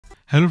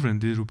Hello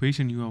friend, this is Rupesh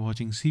and you are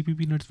watching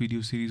CPP Nuts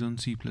video series on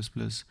C++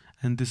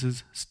 and this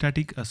is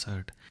static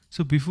assert.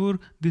 So before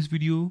this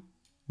video,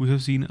 we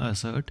have seen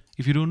assert.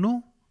 If you don't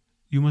know,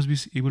 you must be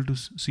able to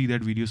see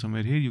that video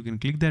somewhere here. You can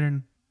click that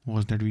and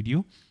watch that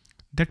video.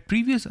 That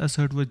previous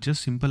assert was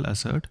just simple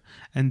assert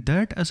and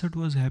that assert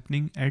was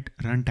happening at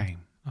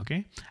runtime.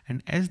 Okay.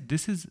 And as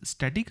this is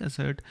static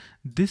assert,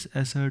 this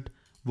assert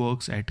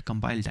works at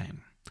compile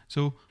time.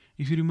 So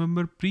if you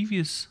remember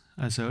previous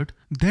assert,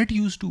 that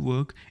used to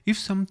work if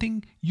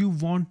something you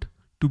want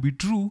to be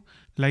true,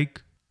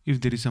 like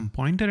if there is some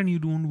pointer and you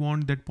don't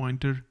want that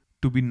pointer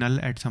to be null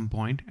at some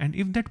point, and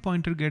if that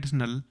pointer gets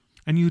null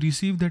and you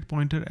receive that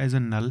pointer as a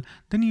null,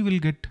 then you will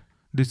get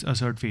this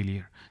assert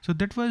failure. So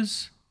that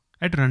was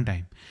at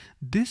runtime.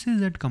 This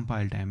is at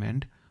compile time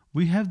and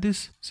we have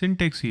this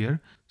syntax here.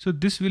 So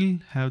this will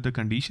have the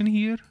condition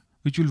here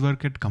which will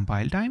work at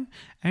compile time,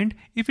 and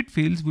if it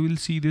fails we will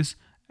see this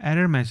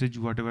error message,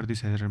 whatever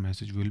this error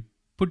message will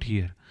put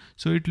here.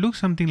 So it looks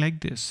something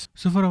like this.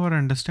 So for our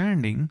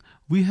understanding,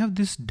 we have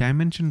this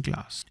dimension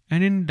class,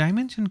 and in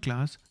dimension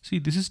class, see,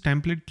 this is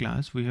template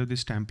class. We have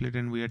this template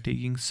and we are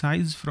taking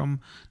size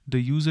from the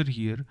user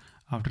here.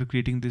 After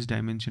creating this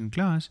dimension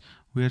class,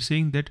 we are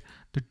saying that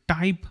the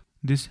type,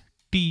 this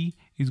t,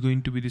 is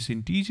going to be this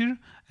integer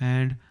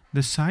and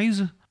the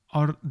size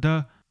or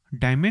the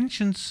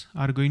dimensions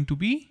are going to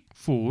be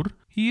 4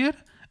 here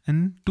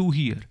and 2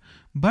 here.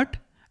 But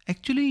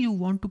actually you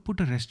want to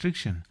put a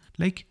restriction,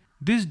 like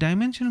this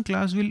dimension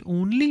class will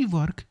only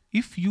work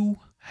if you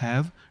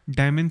have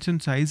dimension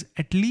size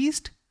at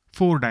least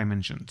 4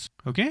 dimensions.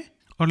 Okay,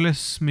 or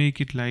let's make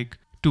it like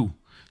 2.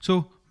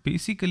 So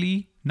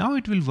basically now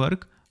it will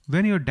work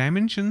when your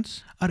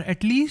dimensions are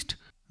at least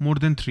more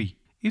than 3.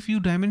 If your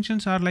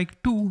dimensions are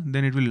like 2,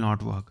 then it will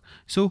not work.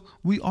 So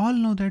we all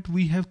know that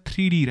we have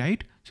 3D,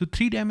 right? So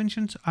 3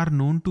 dimensions are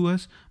known to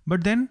us,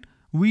 but then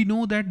we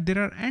know that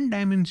there are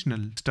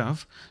n-dimensional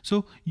stuff.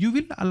 So you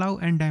will allow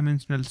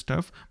n-dimensional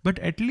stuff, but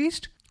at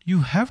least you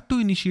have to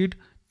initiate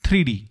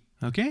 3D.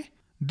 Okay.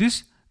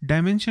 This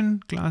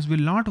dimension class will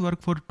not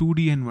work for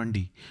 2D and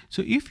 1D.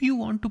 So if you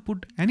want to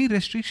put any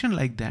restriction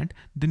like that,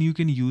 then you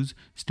can use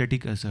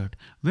static assert.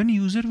 When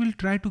user will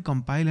try to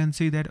compile and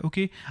say that,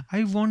 okay,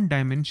 I want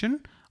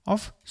dimension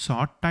of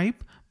sort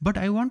type, but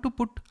I want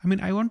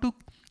to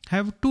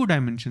have 2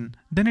 dimensions,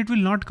 then it will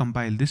not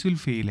compile. This will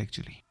fail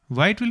actually.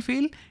 Why it will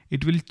fail?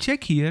 It will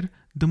check here.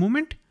 The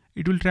moment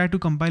it will try to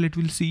compile, it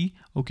will see,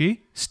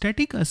 okay,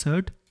 static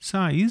assert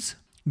size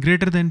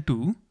greater than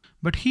 2,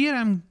 but here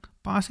I'm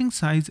passing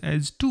size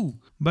as 2,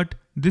 but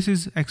this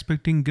is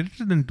expecting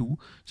greater than 2,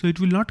 so it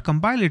will not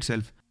compile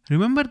itself.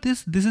 Remember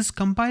this is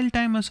compile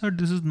time assert,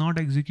 this is not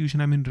execution,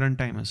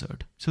 runtime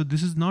assert. So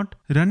this is not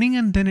running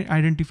and then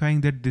identifying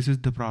that this is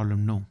the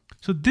problem, no.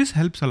 So this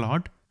helps a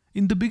lot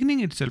in the beginning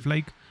itself,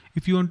 like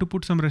if you want to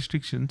put some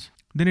restrictions,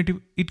 then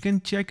it can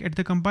check at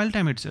the compile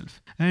time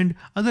itself. And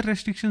other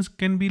restrictions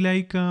can be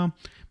like,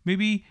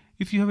 maybe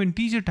if you have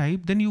integer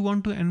type, then you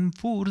want to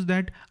enforce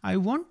that I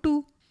want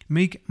to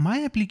make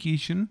my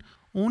application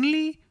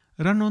only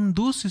run on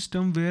those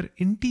systems where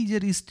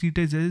integer is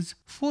treated as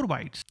 4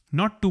 bytes,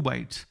 not 2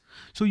 bytes.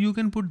 So you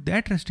can put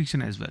that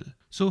restriction as well.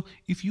 So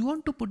if you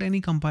want to put any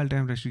compile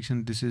time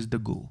restriction, this is the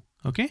go.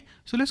 Okay.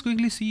 So let's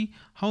quickly see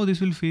how this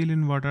will fail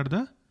and what are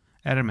the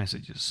error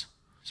messages.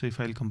 So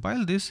if I'll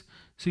compile this,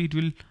 see, it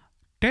will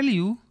tell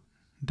you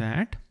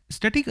that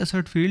static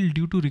assert failed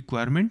due to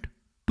requirement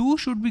 2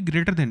 should be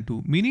greater than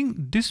 2,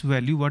 meaning this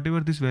value, whatever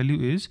this value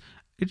is,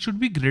 it should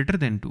be greater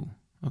than 2.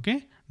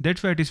 Okay,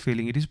 that's why it is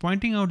failing. It is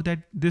pointing out that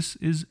this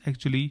is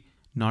actually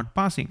not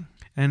passing.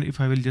 And if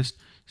I will just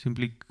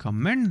simply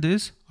comment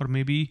this, or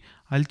maybe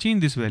I'll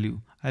change this value,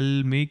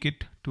 I'll make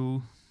it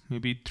to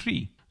maybe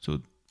 3.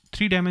 So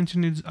 3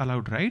 dimension is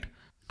allowed, right?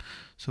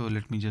 So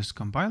let me just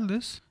compile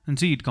this and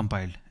see, it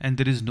compiled and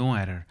there is no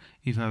error.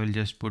 If I will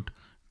just put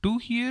 2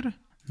 here,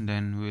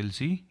 then we will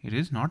see it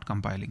is not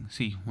compiling.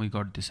 See, we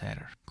got this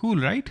error. Cool,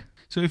 right?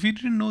 So if you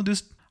didn't know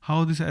this,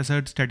 how this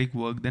assert static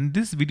work, then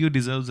this video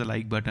deserves a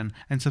like button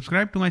and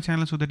subscribe to my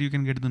channel so that you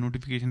can get the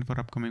notification for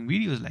upcoming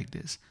videos like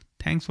this.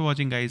 Thanks for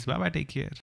watching guys. Bye bye. Take care.